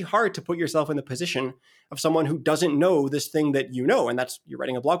it's really hard to put yourself in the position of someone who doesn't know this thing that you know. And that's, you're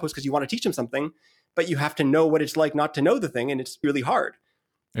writing a blog post because you want to teach them something, but you have to know what it's like not to know the thing. And it's really hard.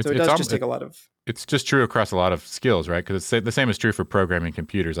 So it does just take a lot of... It's just true across a lot of skills, right? Because the same is true for programming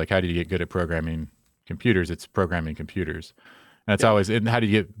computers. Like, how do you get good at programming computers? It's programming computers. And it's always, and how do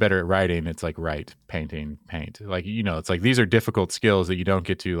you get better at writing? It's like write, painting, paint. Like, it's like these are difficult skills that you don't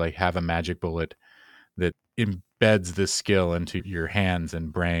get to like have a magic bullet that embeds this skill into your hands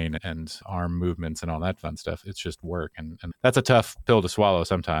and brain and arm movements and all that fun stuff. It's just work. And that's a tough pill to swallow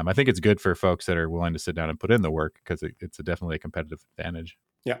sometime. I think it's good for folks that are willing to sit down and put in the work because it's definitely a competitive advantage.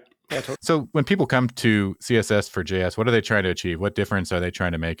 Yeah. Totally. So when people come to CSS for JS, what are they trying to achieve? What difference are they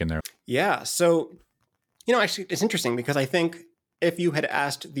trying to make in their... Yeah. So, actually, it's interesting because I think if you had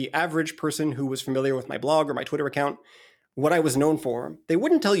asked the average person who was familiar with my blog or my Twitter account what I was known for, they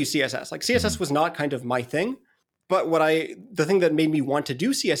wouldn't tell you CSS. Like, CSS was not kind of my thing. But the thing that made me want to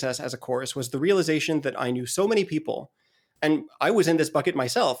do CSS as a course was the realization that I knew so many people, and I was in this bucket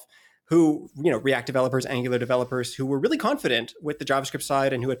myself, who, React developers, Angular developers, who were really confident with the JavaScript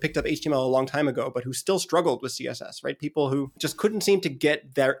side and who had picked up HTML a long time ago, but who still struggled with CSS, right? People who just couldn't seem to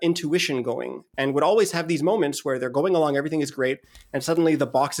get their intuition going and would always have these moments where they're going along, everything is great, and suddenly the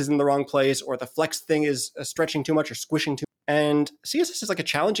box is in the wrong place, or the flex thing is stretching too much or squishing too much. And CSS is like a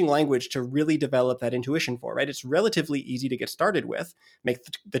challenging language to really develop that intuition for, right? It's relatively easy to get started with. Make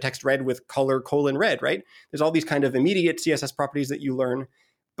the text red with color :red, right? There's all these kind of immediate CSS properties that you learn.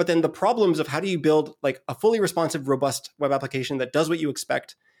 But then the problems of how do you build like a fully responsive, robust web application that does what you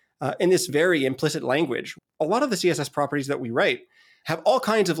expect in this very implicit language. A lot of the CSS properties that we write have all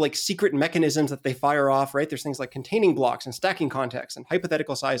kinds of like secret mechanisms that they fire off, right? There's things like containing blocks and stacking context and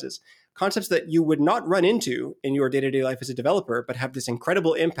hypothetical sizes, concepts that you would not run into in your day-to-day life as a developer, but have this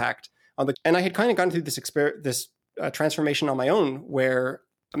incredible impact on the... And I had kind of gone through this transformation on my own where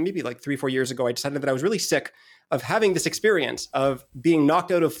maybe like 3-4 years ago, I decided that I was really sick of having this experience of being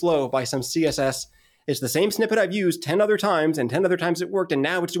knocked out of flow by some CSS. It's the same snippet I've used 10 other times, and 10 other times it worked, and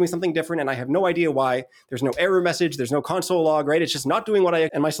now it's doing something different, and I have no idea why. There's no error message, there's no console log, right? It's just not doing what I...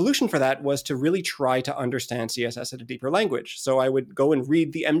 And my solution for that was to really try to understand CSS at a deeper language. So I would go and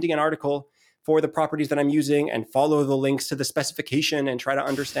read the MDN article for the properties that I'm using and follow the links to the specification and try to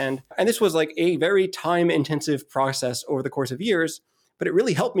understand. And this was like a very time-intensive process over the course of years, but it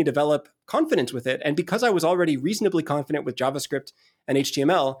really helped me develop confidence with it. And because I was already reasonably confident with JavaScript and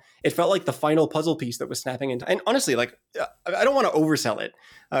HTML, it felt like the final puzzle piece that was snapping into. And honestly, like, I don't want to oversell it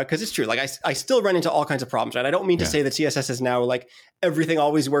because it's true. Like, I still run into all kinds of problems, right? I don't mean to say that CSS is now like everything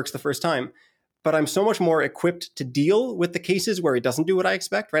always works the first time, but I'm so much more equipped to deal with the cases where it doesn't do what I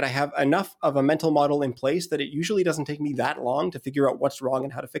expect, right? I have enough of a mental model in place that it usually doesn't take me that long to figure out what's wrong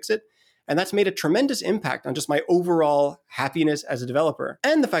and how to fix it. And that's made a tremendous impact on just my overall happiness as a developer.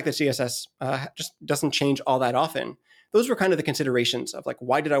 And the fact that CSS just doesn't change all that often. Those were kind of the considerations of like,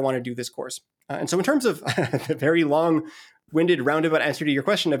 why did I want to do this course? And so in terms of the very long-winded roundabout answer to your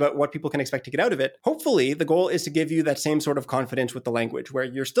question about what people can expect to get out of it, hopefully the goal is to give you that same sort of confidence with the language where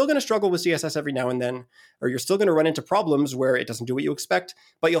you're still going to struggle with CSS every now and then, or you're still going to run into problems where it doesn't do what you expect,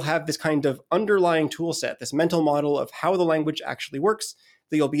 but you'll have this kind of underlying tool set, this mental model of how the language actually works,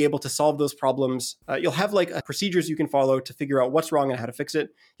 that you'll be able to solve those problems. You'll have like procedures you can follow to figure out what's wrong and how to fix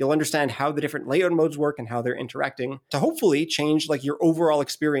it. You'll understand how the different layout modes work and how they're interacting to hopefully change like your overall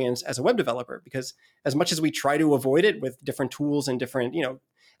experience as a web developer. Because as much as we try to avoid it with different tools and different,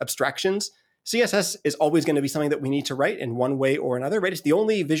 abstractions, CSS is always going to be something that we need to write in one way or another, right? It's the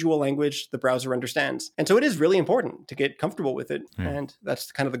only visual language the browser understands. And so it is really important to get comfortable with it. Yeah. And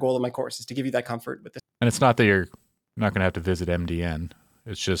that's kind of the goal of my course, is to give you that comfort with this. And it's not that you're not going to have to visit MDN.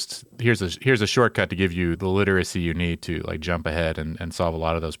 It's just here's a shortcut to give you the literacy you need to like jump ahead and solve a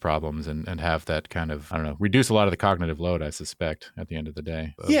lot of those problems and have that kind of, I don't know, reduce a lot of the cognitive load, I suspect, at the end of the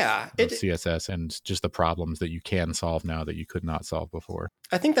day. Of CSS and just the problems that you can solve now that you could not solve before.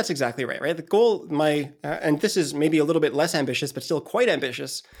 I think that's exactly right? The goal, and this is maybe a little bit less ambitious, but still quite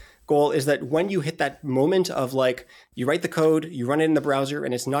ambitious, goal is that when you hit that moment of like, you write the code, you run it in the browser,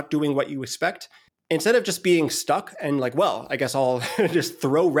 and it's not doing what you expect, instead of just being stuck and like, well, I guess I'll just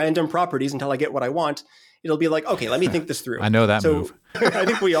throw random properties until I get what I want, it'll be like, okay, let me think this through. I know that move. I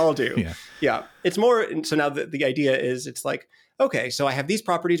think we all do. Yeah. It's more, so now the idea is it's like, okay, so I have these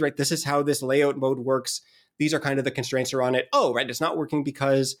properties, right? This is how this layout mode works. These are kind of the constraints are on it. Oh, right, it's not working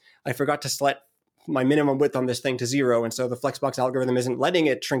because I forgot to select my minimum width on this thing to 0. And so the Flexbox algorithm isn't letting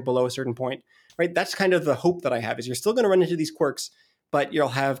it shrink below a certain point, right? That's kind of the hope that I have, is you're still going to run into these quirks, but you'll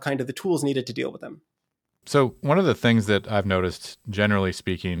have kind of the tools needed to deal with them. So one of the things that I've noticed, generally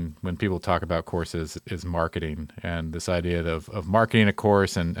speaking, when people talk about courses is marketing, and this idea of marketing a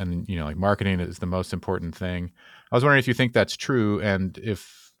course and like marketing is the most important thing. I was wondering if you think that's true, and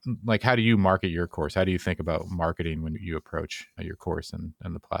if like, how do you market your course? How do you think about marketing when you approach your course and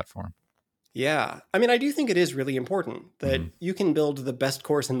the platform? Yeah. I mean, I do think it is really important that you can build the best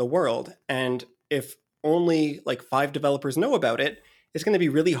course in the world. And if only like 5 developers know about it, it's going to be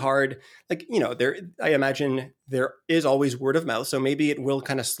really hard. Like, I imagine there is always word of mouth. So maybe it will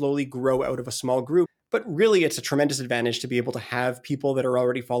kind of slowly grow out of a small group. But really, it's a tremendous advantage to be able to have people that are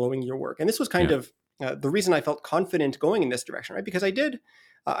already following your work. And this was kind of the reason I felt confident going in this direction, right? Because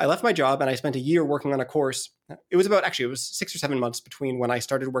I left my job and I spent a year working on a course. It was 6 or 7 months between when I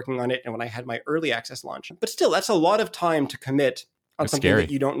started working on it and when I had my early access launch. But still, that's a lot of time to commit on something that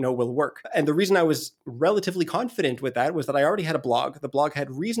you don't know will work. And the reason I was relatively confident with that was that I already had a blog. The blog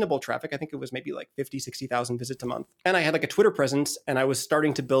had reasonable traffic. I think it was maybe like 50, 60,000 visits a month. And I had like a Twitter presence, and I was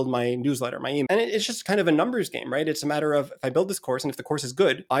starting to build my newsletter, my email. And it's just kind of a numbers game, right? It's a matter of, if I build this course and if the course is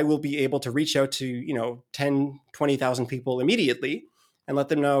good, I will be able to reach out to, 10, 20,000 people immediately and let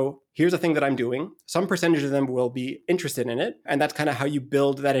them know, here's a thing that I'm doing. Some percentage of them will be interested in it. And that's kind of how you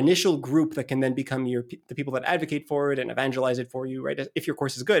build that initial group that can then become the people that advocate for it and evangelize it for you, right? If your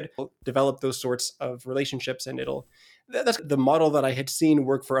course is good, develop those sorts of relationships, and that's the model that I had seen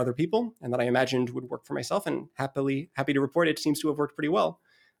work for other people and that I imagined would work for myself, and happy to report it seems to have worked pretty well.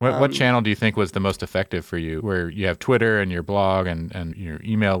 What channel do you think was the most effective for you, where you have Twitter and your blog and your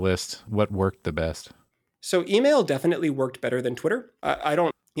email list? What worked the best? So email definitely worked better than Twitter. I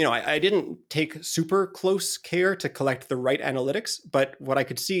didn't take super close care to collect the right analytics, but what I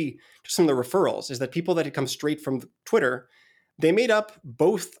could see just from the referrals is that people that had come straight from Twitter, they made up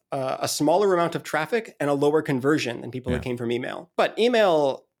both a smaller amount of traffic and a lower conversion than people that came from email. But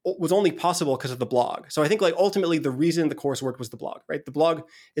email was only possible because of the blog. So I think like ultimately the reason the course worked was the blog, right? The blog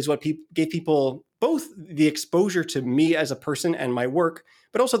is what gave people both the exposure to me as a person and my work,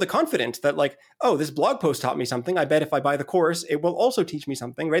 but also the confidence that like, oh, this blog post taught me something. I bet if I buy the course, it will also teach me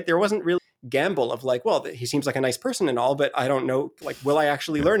something, right? There wasn't really gamble of like, well, he seems like a nice person and all, but I don't know, like, will I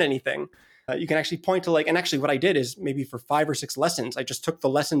actually learn anything? You can actually point to like, and actually what I did is maybe for 5 or 6 lessons, I just took the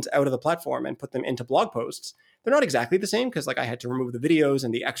lessons out of the platform and put them into blog posts. They're not exactly the same because like I had to remove the videos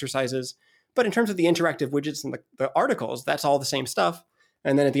and the exercises, but in terms of the interactive widgets and the articles, that's all the same stuff.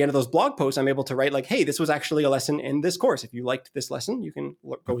 And then at the end of those blog posts, I'm able to write like, hey, this was actually a lesson in this course. If you liked this lesson, you can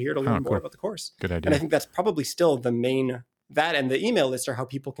go here to learn more about the course. Good idea. And I think that's probably still the main, that and the email list are how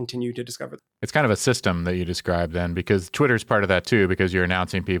people continue to discover. It's kind of a system that you described then, because Twitter's part of that too, because you're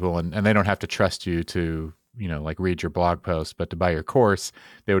announcing people and they don't have to trust you to, like read your blog post, but to buy your course,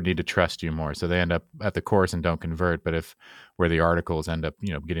 they would need to trust you more. So they end up at the course and don't convert. But if where the articles end up,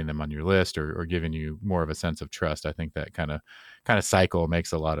 getting them on your list or giving you more of a sense of trust, I think that kind of cycle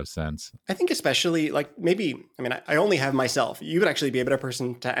makes a lot of sense. I think especially like maybe, I mean, I only have myself. You would actually be a better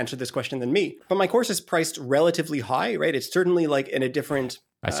person to answer this question than me. But my course is priced relatively high, right? It's certainly like in a different...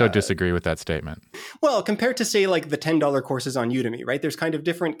 I so disagree with that statement. Well, compared to say like the $10 courses on Udemy, right? There's kind of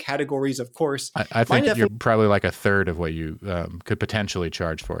different categories of course. I think you're probably like a third of what you could potentially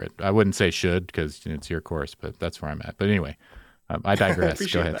charge for it. I wouldn't say should because it's your course, but that's where I'm at. But anyway, I digress.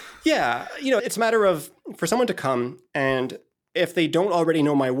 Go ahead. That. Yeah. It's a matter of for someone to come and if they don't already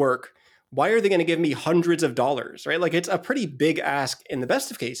know my work, why are they going to give me hundreds of dollars, right? Like it's a pretty big ask in the best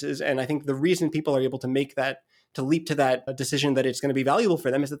of cases. And I think the reason people are able to make that, to leap to that decision that it's going to be valuable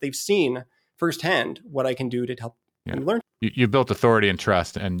for them is that they've seen firsthand what I can do to help them learn. You built authority and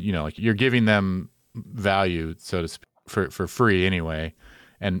trust, and like you're giving them value, so to speak, for free anyway,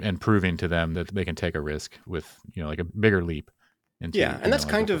 and proving to them that they can take a risk with like a bigger leap into and that's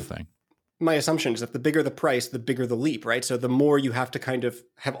like kind of thing. My assumption is that the bigger the price, the bigger the leap, right? So the more you have to kind of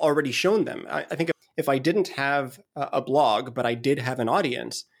have already shown them. I think if I didn't have a blog, but I did have an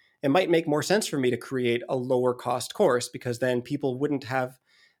audience, it might make more sense for me to create a lower cost course because then people wouldn't have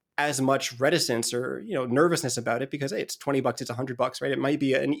as much reticence or nervousness about it because hey, it's $20, it's $100, right? It might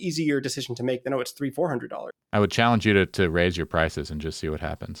be an easier decision to make than it's $300-$400. I would challenge you to raise your prices and just see what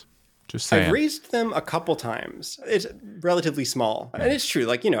happens. Just saying. I've raised them a couple times. It's relatively small. And it's true.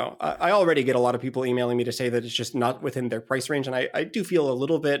 Like, I already get a lot of people emailing me to say that it's just not within their price range. And I do feel a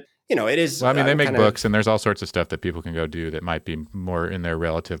little bit, it is. Well, I mean, they make books and there's all sorts of stuff that people can go do that might be more in their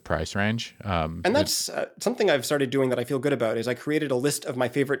relative price range. And that's something I've started doing that I feel good about is I created a list of my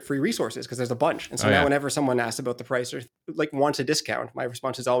favorite free resources because there's a bunch. And so now whenever someone asks about the price or like wants a discount, my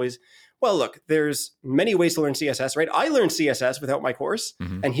response is always, well, look, there's many ways to learn CSS, right? I learned CSS without my course.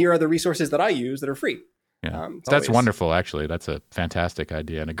 Mm-hmm. And here are the resources that I use that are free. Yeah, that's wonderful, actually. That's a fantastic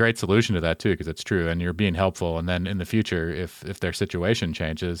idea and a great solution to that, too, because it's true. And you're being helpful. And then in the future, if their situation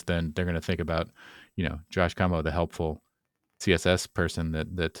changes, then they're going to think about, Josh Comeau, the helpful CSS person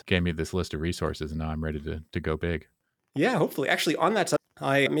that gave me this list of resources. And now I'm ready to go big. Yeah, hopefully. Actually, on that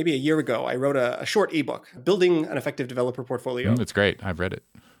subject, maybe a year ago, I wrote a short ebook, Building an Effective Developer Portfolio. It's great. I've read it.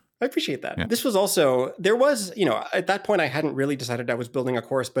 I appreciate that. Yeah. This was also, there was, at that point I hadn't really decided I was building a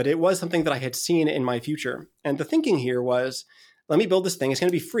course, but it was something that I had seen in my future. And the thinking here was, let me build this thing. It's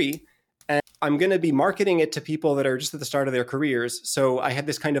going to be free. And I'm going to be marketing it to people that are just at the start of their careers. So I had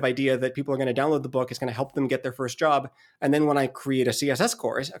this kind of idea that people are going to download the book. It's going to help them get their first job. And then when I create a CSS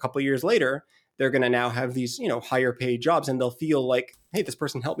course a couple of years later, they're going to now have these, higher paid jobs and they'll feel like, hey, this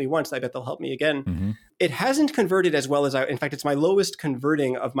person helped me once. I bet they'll help me again. Mm-hmm. It hasn't converted as well as in fact, it's my lowest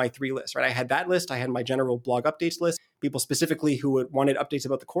converting of my 3 lists, right? I had that list. I had my general blog updates list, people specifically who wanted updates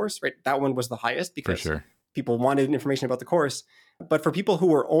about the course, right? That one was the highest because people wanted information about the course. But for people who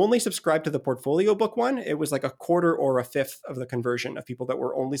were only subscribed to the portfolio book one, it was like a quarter or a fifth of the conversion of people that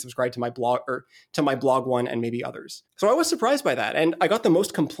were only subscribed to my blog or to my blog one and maybe others. So I was surprised by that. And I got the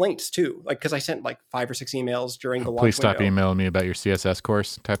most complaints too, like because I sent like 5 or 6 emails during the launch Please stop emailing me about your CSS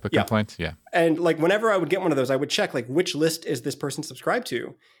course type of complaints. Yeah. And like whenever I would get one of those, I would check like which list is this person subscribed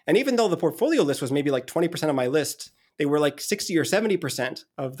to? And even though the portfolio list was maybe like 20% of my list, they were like 60 or 70%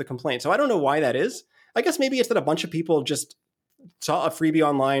 of the complaints. So I don't know why that is. I guess maybe it's that a bunch of people just saw a freebie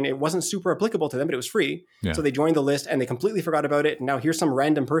online. It wasn't super applicable to them, but it was free. Yeah. So they joined the list and they completely forgot about it. And now here's some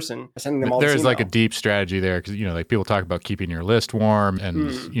random person sending them all this email. There's like a deep strategy there because, like people talk about keeping your list warm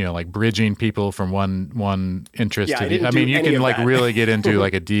and, like bridging people from one interest to the, I mean, you can like really get into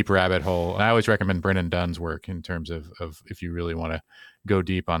like a deep rabbit hole. And I always recommend Brennan Dunn's work in terms of if you really want to go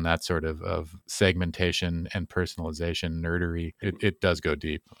deep on that sort of segmentation and personalization nerdery. It does go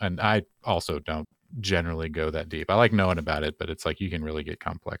deep. And I also don't generally go that deep. I like knowing about it, but it's like you can really get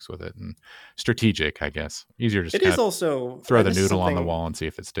complex with it and strategic, I guess. Easier to just also throw the noodle on the wall and see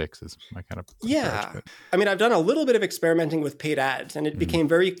if it sticks is my kind of approach. I mean, I've done a little bit of experimenting with paid ads, and it became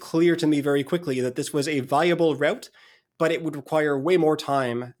very clear to me very quickly that this was a viable route, but it would require way more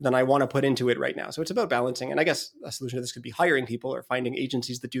time than I want to put into it right now. So it's about balancing. And I guess a solution to this could be hiring people or finding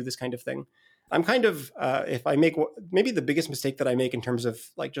agencies that do this kind of thing. I'm kind of, if I make, maybe the biggest mistake that I make in terms of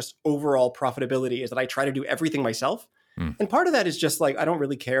like just overall profitability is that I try to do everything myself. And part of that is just like, I don't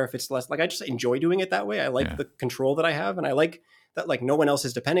really care if it's less, like I just enjoy doing it that way. I like the control that I have. And I like that like no one else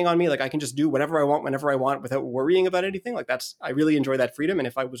is depending on me. Like I can just do whatever I want, whenever I want without worrying about anything. Like I really enjoy that freedom. And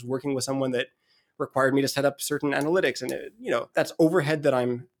if I was working with someone that required me to set up certain analytics and, that's overhead that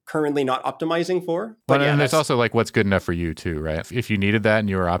I'm currently not optimizing for. But Well, yeah, and there's that's also like what's good enough for you too, right? If you needed that and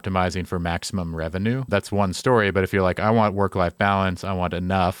you were optimizing for maximum revenue, that's one story. But if you're like, I want work-life balance, I want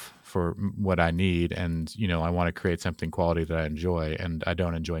enough for what I need, and I want to create something quality that I enjoy, and I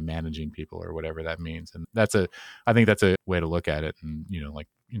don't enjoy managing people or whatever that means. And I think that's a way to look at it. And like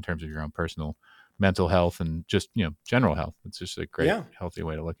in terms of your own personal mental health and just general health, it's just a great yeah, healthy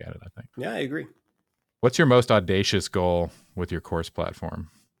way to look at it, I think. yeah, I agree. What's your most audacious goal with your course platform?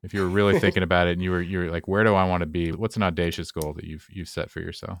 If you were really thinking about it and you're like, where do I want to be? What's an audacious goal that you've set for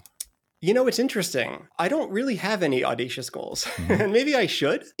yourself? It's interesting. I don't really have any audacious goals, Mm-hmm. and maybe I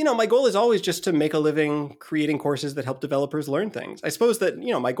should. My goal is always just to make a living creating courses that help developers learn things. I suppose that,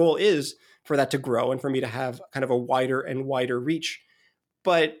 my goal is for that to grow and for me to have kind of a wider and wider reach.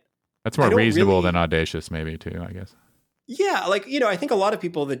 But That's I more don't reasonable than really, audacious, maybe too, I guess. yeah, like, I think a lot of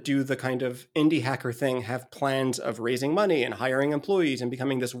people that do the kind of indie hacker thing have plans of raising money and hiring employees and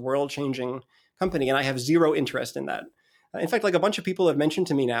becoming this world changing company. And I have zero interest in that. In fact, like a bunch of people have mentioned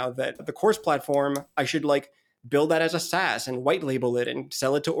to me now that the course platform, I should like build that as a SaaS and white label it and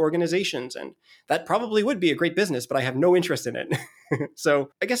sell it to organizations. And that probably would be a great business, but I have no interest in it. So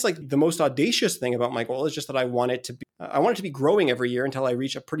I guess like the most audacious thing about my goal is just that I want it to be growing every year until I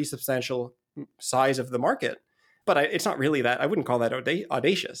reach a pretty substantial size of the market. But it's not really that. I wouldn't call that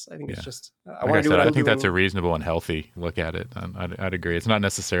audacious. I think it's just, I Like want I to do said, what I I'm think that's a doing. reasonable and healthy look at it. And I'd agree. It's not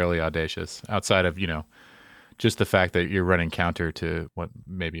necessarily audacious outside of, just the fact that you're running counter to what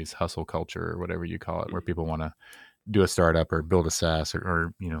maybe is hustle culture or whatever you call it, where people want to do a startup or build a SaaS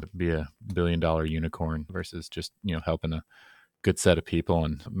or be a $1 billion unicorn versus just, helping a good set of people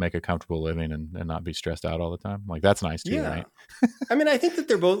and make a comfortable living and not be stressed out all the time. Like that's nice too, Yeah. right? I mean, I think that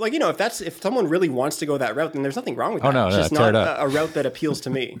they're both like, if someone really wants to go that route, then there's nothing wrong with Oh that. no, It's no, just tear it not up. a route that appeals to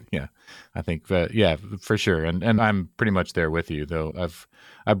me. Yeah, I think that, yeah, for sure. And I'm pretty much there with you though.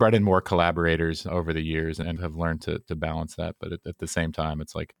 I've brought in more collaborators over the years and have learned to balance that. But at the same time,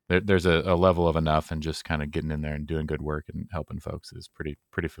 it's like there's a level of enough, and just kind of getting in there and doing good work and helping folks is pretty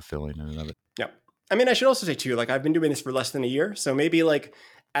fulfilling in and of it. Yeah. I mean, I should also say too, like I've been doing this for less than a year. So maybe like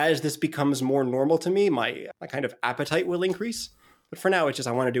as this becomes more normal to me, my kind of appetite will increase. But for now, it's just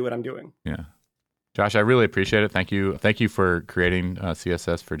I want to do what I'm doing. Yeah. Josh, I really appreciate it. Thank you. Thank you for creating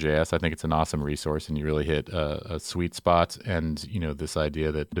CSS for JS. I think it's an awesome resource, and you really hit a sweet spot. And, this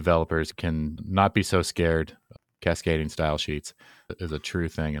idea that developers can not be so scared. Cascading style sheets is a true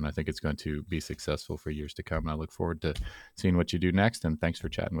thing, and I think it's going to be successful for years to come. And I look forward to seeing what you do next. And thanks for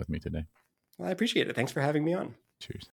chatting with me today. Well, I appreciate it. Thanks for having me on. Cheers.